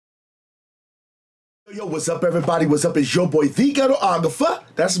Yo, what's up, everybody? What's up? It's your boy, the Ghetographer.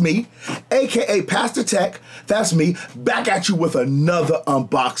 That's me. AKA Pastor Tech. That's me. Back at you with another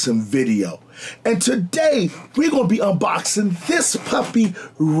unboxing video. And today, we're going to be unboxing this puppy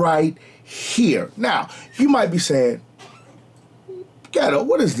right here. Now, you might be saying, Ghetto,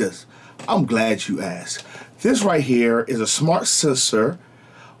 what is this? I'm glad you asked. This right here is a smart sensor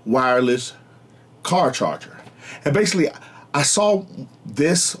wireless car charger. And basically, I saw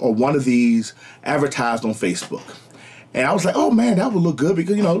this or one of these advertised on Facebook. And I was like, oh man, that would look good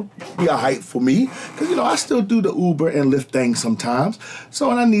because, you know, be a hype for me. Because, you know, I still do the Uber and Lyft thing sometimes. So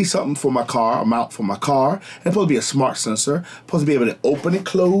when I need something for my car, a mount for my car, and it's supposed to be a smart sensor, supposed to be able to open and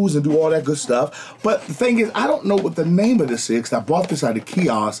close and do all that good stuff. But the thing is, I don't know what the name of this is because I bought this at a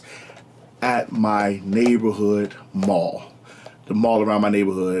kiosk at my neighborhood mall. The mall around my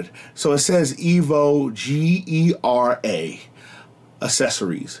neighborhood. So it says Evo, G-E-R-A,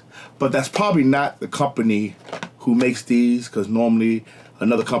 accessories. But that's probably not the company who makes these, because normally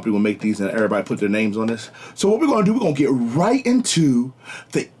another company will make these and everybody put their names on this. So what we're going to do, we're going to get right into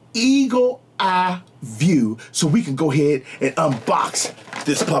the eagle eye view so we can go ahead and unbox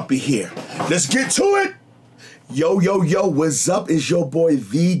this puppy here. Let's get to it. Yo, yo, yo, what's up? It's your boy,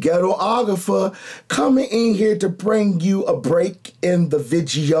 the Ghetographer, coming in here to bring you a break in the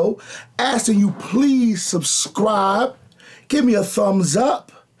video, asking you please subscribe, give me a thumbs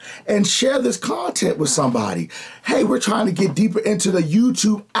up, and share this content with somebody. Hey, we're trying to get deeper into the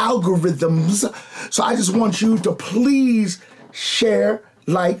YouTube algorithms, so I just want you to please share,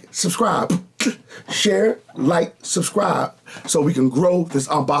 like, subscribe. Share, like, subscribe, so we can grow this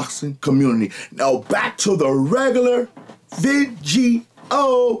unboxing community. Now back to the regular video.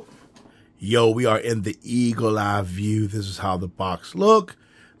 Yo, we are in the eagle eye view. This is how the box look.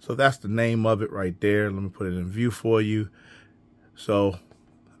 So that's the name of it right there. Let me put it in view for you. So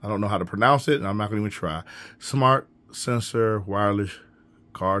I don't know how to pronounce it, and I'm not gonna even try. Smart sensor wireless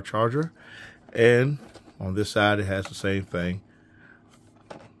car charger. And on this side, it has the same thing.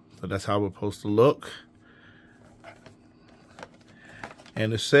 So that's how we're supposed to look.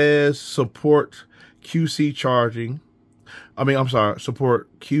 And it says support QC charging.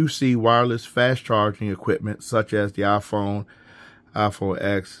 Support QC wireless fast charging equipment such as the iPhone, iPhone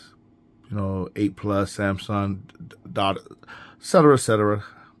X, 8 Plus, Samsung, etc., etc.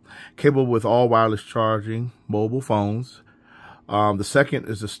 Capable with all wireless charging, mobile phones. The second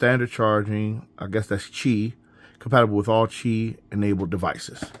is the standard charging. I guess that's Qi. Compatible with all Qi enabled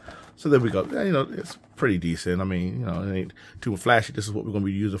devices. So there we go. It's pretty decent. I mean, it ain't too flashy. This is what we're going to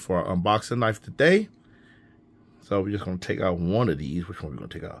be using for our unboxing knife today. So we're just going to take out one of these. Which one are we going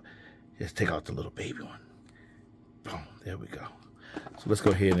to take out? Just take out the little baby one. Boom. There we go. So let's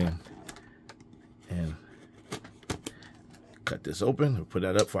go ahead and cut this open. I'll put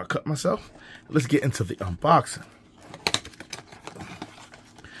that up before I cut myself. Let's get into the unboxing.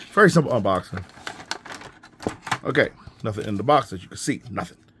 Very simple unboxing. Okay, nothing in the box that you can see,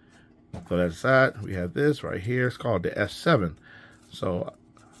 nothing. So that aside, we have this right here. It's called the S7. So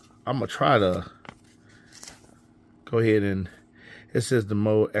I'm gonna try to go ahead and, it says the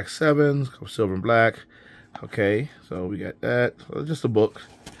mode X7, silver and black. Okay, so we got that. So just a book.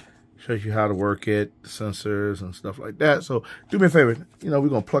 Shows you how to work it, sensors and stuff like that. So do me a favor, we're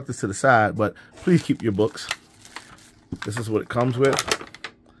gonna pluck this to the side, but please keep your books. This is what it comes with.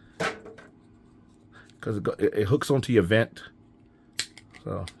 Because it hooks onto your vent.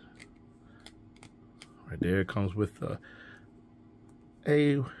 So right there, it comes with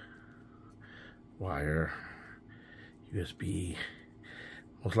a wire, USB.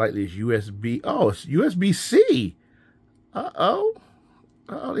 Most likely it's USB. Oh, it's USB-C. Uh-oh.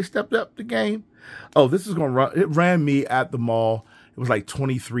 Uh-oh, they stepped up the game. Oh, this is gonna run. It ran me at the mall. It was like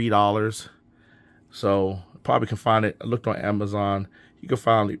 $23. So probably can find it. I looked on Amazon. You can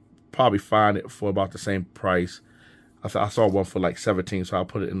probably find it for about the same price. I saw one for like 17, so I'll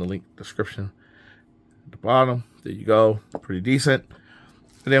put it in the link description at the bottom. There you go, pretty decent.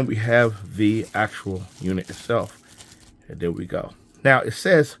 And then we have the actual unit itself. And there we go. Now it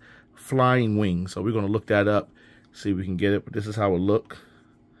says flying wings, so we're gonna look that up, see if we can get it. But this is how it look.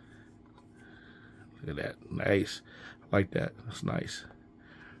 Look at that, nice. I like that. That's nice.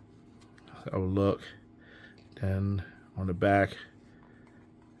 That's how it look. Then on the back,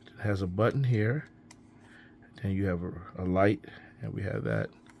 has a button here, then you have a light, and we have that.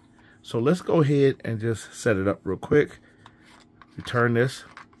 So let's go ahead and just set it up real quick. We turn this.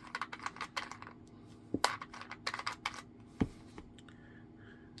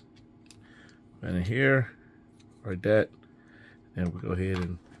 And in here, like that, and we go ahead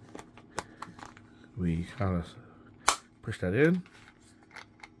and we kind of push that in.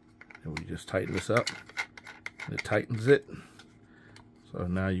 And we just tighten this up. And it tightens it. So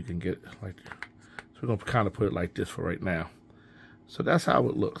now you can get like, so we're gonna kind of put it like this for right now. So that's how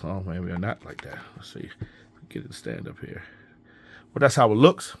it looks. Oh, maybe not like that. Let's see, get it to stand up here. Well, that's how it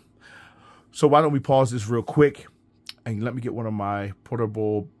looks. So why don't we pause this real quick and let me get one of my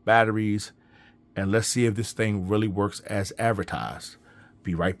portable batteries and let's see if this thing really works as advertised.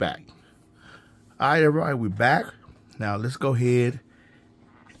 Be right back. All right, everybody, we're back. Now let's go ahead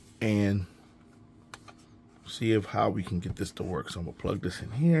and see if how we can get this to work. So I'm gonna plug this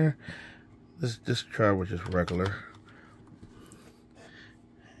in here. This try with just regular.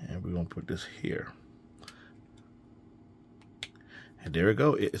 And we're gonna put this here. And there we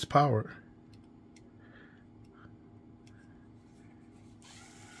go, it's powered.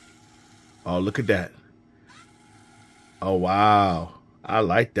 Oh, look at that. Oh, wow. I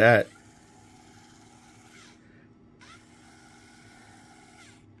like that.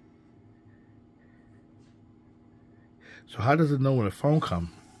 So how does it know when the phone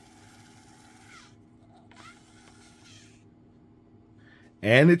comes?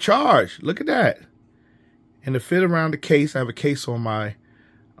 And it charged. Look at that. And to fit around the case, I have a case on my,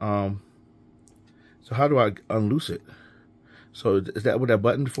 so how do I unloose it? So is that what that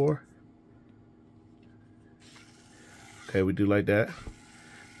button for? Okay, we do like that.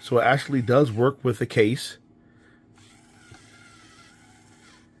 So it actually does work with the case.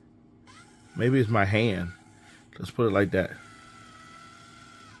 Maybe it's my hand. Let's put it like that.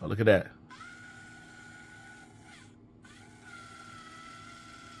 Oh, look at that.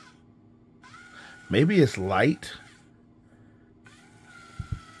 Maybe it's light.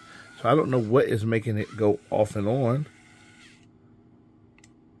 So I don't know what is making it go off and on.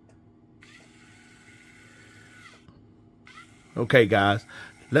 Okay, guys,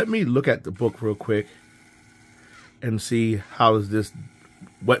 let me look at the book real quick and see how is this,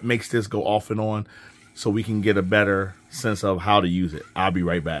 what makes this go off and on so we can get a better sense of how to use it. I'll be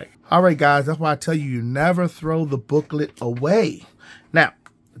right back. All right, guys, that's why I tell you, you never throw the booklet away. Now,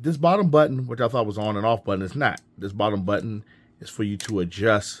 this bottom button, which I thought was on and off button, is not. This bottom button is for you to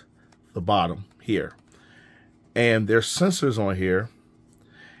adjust the bottom here. And there's sensors on here.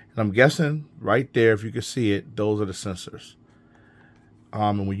 And I'm guessing right there, if you can see it, those are the sensors.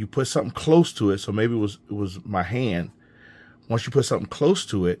 And when you put something close to it, so maybe it was my hand. Once you put something close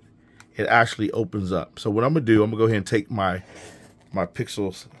to it, it actually opens up. So what I'm gonna do, I'm gonna go ahead and take my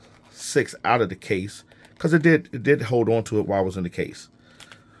Pixel 6 out of the case because it did hold on to it while I was in the case.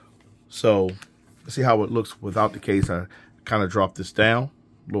 So let's see how it looks without the case. I kind of dropped this down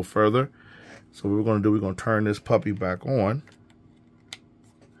a little further. So what we're gonna do, we're gonna turn this puppy back on.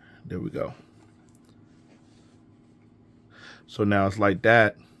 There we go. So now it's like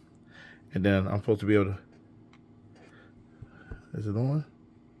that. And then I'm supposed to be able to, is it on?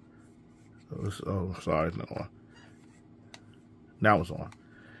 Oh, sorry, it's not on. Now it's on.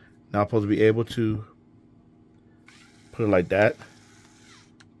 Now I'm supposed to be able to put it like that.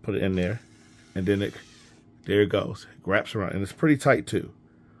 Put it in there. And then there it goes. It wraps around. And it's pretty tight too.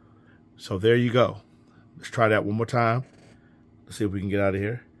 So there you go. Let's try that one more time. Let's see if we can get out of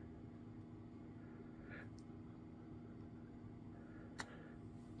here.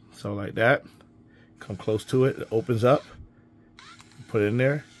 So like that. Come close to it. It opens up. Put it in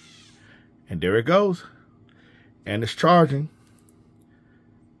there. And there it goes. And it's charging.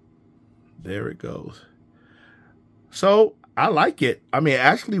 There it goes. So I like it. I mean, it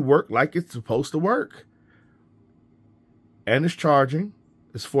actually worked like it's supposed to work. And it's charging.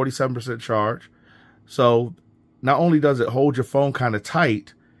 It's 47% charge. So not only does it hold your phone kind of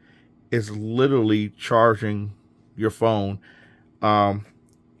tight, it's literally charging your phone. And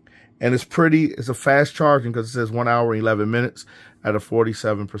it's a fast charging because it says 1 hour and 11 minutes at a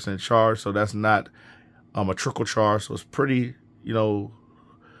 47% charge. So that's not a trickle charge. So it's pretty,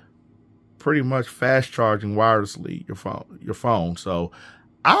 pretty much fast charging wirelessly your phone. So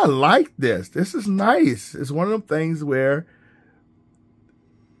I like this. This is nice. It's one of them things where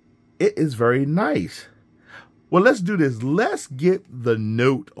it is very nice. Well, let's do this. Let's get the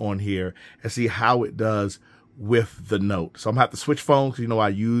Note on here and see how it does with the Note. So I'm gonna have to switch phones because I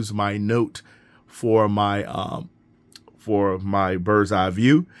use my Note for my bird's eye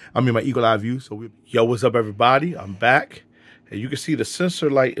view. My eagle eye view. So yo, what's up, everybody? I'm back, and you can see the sensor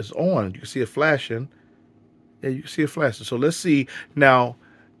light is on. You can see it flashing. Yeah, you can see it flashing. So let's see now.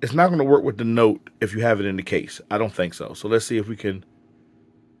 It's not going to work with the Note if you have it in the case. I don't think so. So let's see if we can.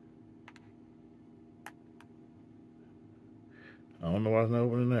 I don't know why it's not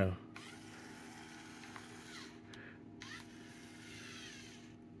opening now.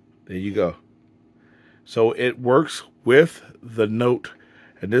 There you go. So it works with the Note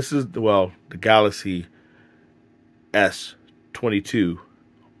And this is, well, the Galaxy S22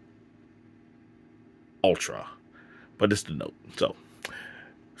 Ultra, but it's the Note.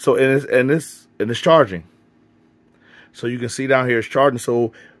 So and it's charging. So you can see down here it's charging.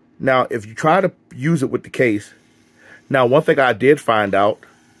 So now if you try to use it with the case, now one thing I did find out,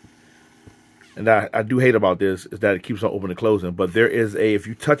 and I do hate about this, is that it keeps on opening and closing. But there is if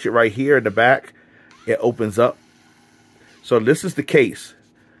you touch it right here in the back, it opens up. So this is the case.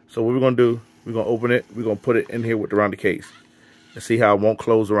 So what we're going to do, we're going to open it. We're going to put it in here around the case. And see how it won't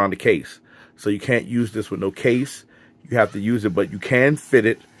close around the case. So you can't use this with no case. You have to use it, but you can fit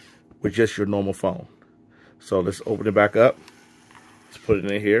it with just your normal phone. So let's open it back up. Let's put it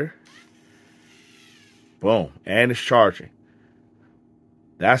in here. Boom. And it's charging.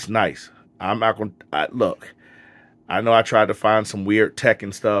 That's nice. I'm not going to, look, I know I tried to find some weird tech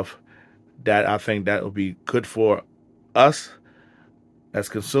and stuff that I think that will be good for us as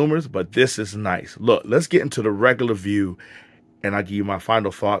consumers, but this is nice. Look, let's get into the regular view and I'll give you my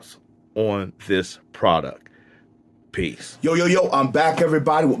final thoughts on this product. Peace. Yo, I'm back,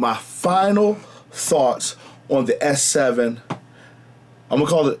 everybody, with my final thoughts on the S7. I'm going to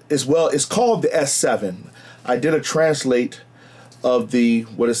call it, it's called the S7. I did a translate of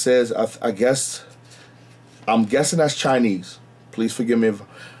what it says. I'm guessing that's Chinese. Please forgive me if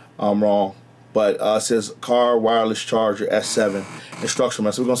I'm wrong. But it says car wireless charger S7 instruction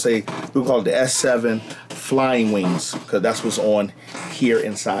manual. So we're gonna call it the S7 flying wings, because that's what's on here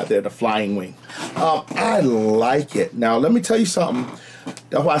inside there, the flying wing. I like it. Now let me tell you something.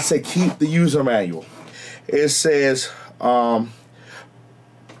 That's why I say keep the user manual. It says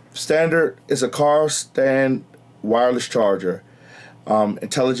standard is a car stand wireless charger,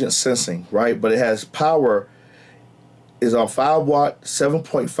 intelligent sensing, right? But it has power. Is on 5 watt,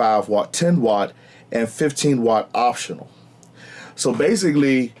 7.5 watt, 10 watt, and 15 watt optional. So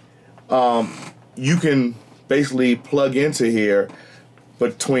basically, you can basically plug into here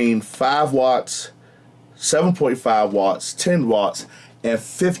between 5 watts, 7.5 watts, 10 watts, and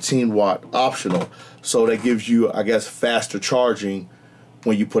 15 watt optional. So that gives you, I guess, faster charging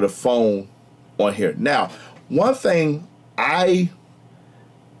when you put a phone on here. Now, one thing it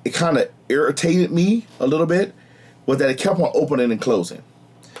kind of irritated me a little bit was that it kept on opening and closing.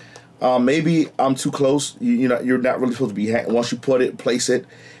 Maybe I'm too close. You're not really supposed to be, once you put it, place it,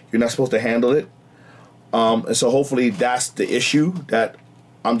 you're not supposed to handle it. And so hopefully that's the issue, that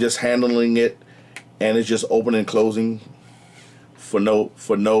I'm just handling it and it's just opening and closing for no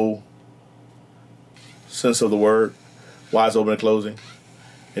sense of the word. Why it's open and closing,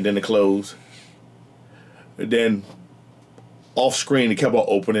 and then it close, and then off screen it kept on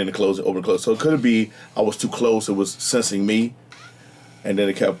opening and closing, open and close. So it could be I was too close, it was sensing me, and then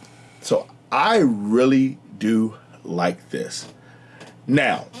it kept. So I really do like this.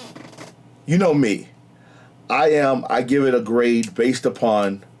 Now, you know me, I give it a grade based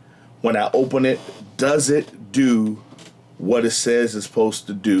upon when I open it, does it do what it says it's supposed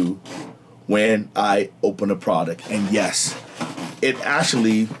to do when I open a product? And yes, it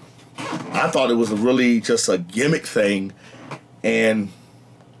actually, I thought it was really just a gimmick thing, and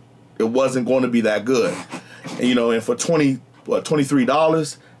it wasn't going to be that good. And, and for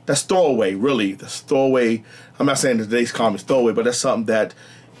 $23, that's throwaway, really. That's throwaway. I'm not saying today's comments throwaway, but that's something that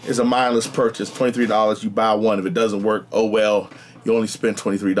is a mindless purchase. $23, you buy one. If it doesn't work, oh well, you only spend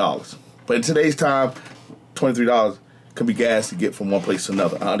 $23. But in today's time, $23 can be gas to get from one place to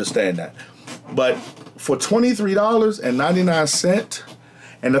another. I understand that. But for $23.99,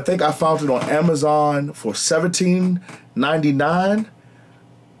 and I think I found it on Amazon for $17.99,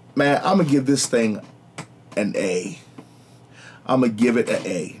 man, I'm going to give this thing an A. I'm going to give it an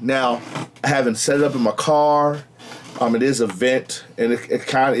A. Now, I haven't set it up in my car. It is a vent, and it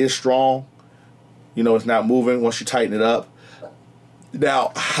kind of is strong. It's not moving once you tighten it up.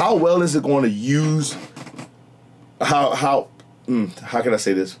 Now, how well is it going to use? How can I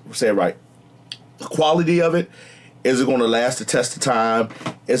say this? Say it right. The quality of it. Is it going to last the test of time?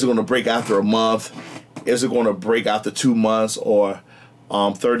 Is it going to break after a month? Is it going to break after 2 months or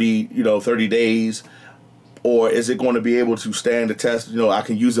 30 days? Or is it going to be able to stand the test? I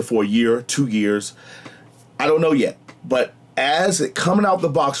can use it for a year, 2 years. I don't know yet. But as it coming out the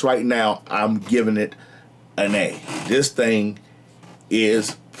box right now, I'm giving it an A. This thing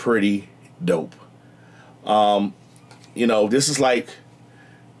is pretty dope. This is like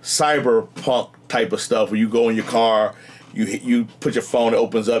cyberpunk type of stuff where you go in your car, you put your phone, it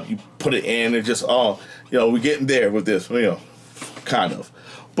opens up, you put it in, and just we're getting there with this, kind of.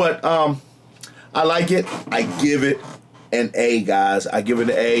 But I like it. I give it an A, guys. I give it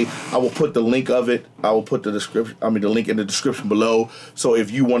an A. I will put the link of it. I will put the link in the description below. So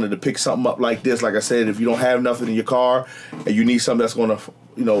if you wanted to pick something up like this, like I said, if you don't have nothing in your car and you need something that's going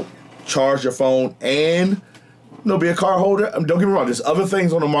to, charge your phone and, be a car holder. Don't get me wrong. There's other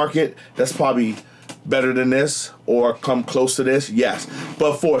things on the market that's probably better than this or come close to this. Yes.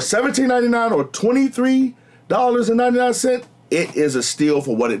 But for $17.99 or $23.99, it is a steal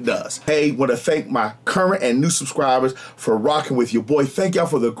for what it does. Hey, want to thank my current and new subscribers for rocking with your boy. Thank y'all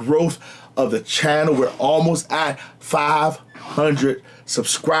for the growth of the channel. We're almost at 500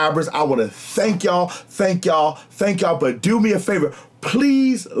 subscribers. I want to thank y'all, but do me a favor.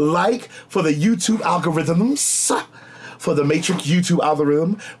 Please like for the YouTube algorithms, for the Matrix YouTube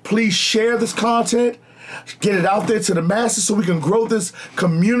algorithm. Please share this content. Get it out there to the masses so we can grow this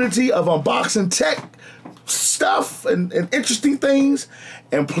community of unboxing tech stuff and interesting things.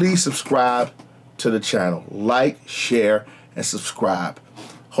 And please subscribe to the channel. Like, share, and subscribe.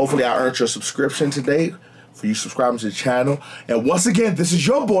 Hopefully I earned your subscription today for you subscribing to the channel. And once again, this is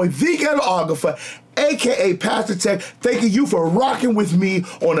your boy, the Ghetographer, aka Pastor Tech, thanking you for rocking with me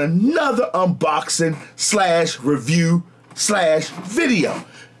on another unboxing / review / video.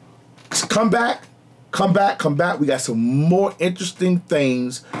 Come back. We got some more interesting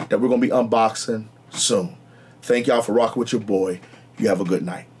things that we're going to be unboxing soon. Thank y'all for rocking with your boy. You have a good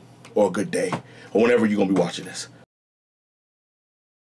night or a good day or whenever you're going to be watching this.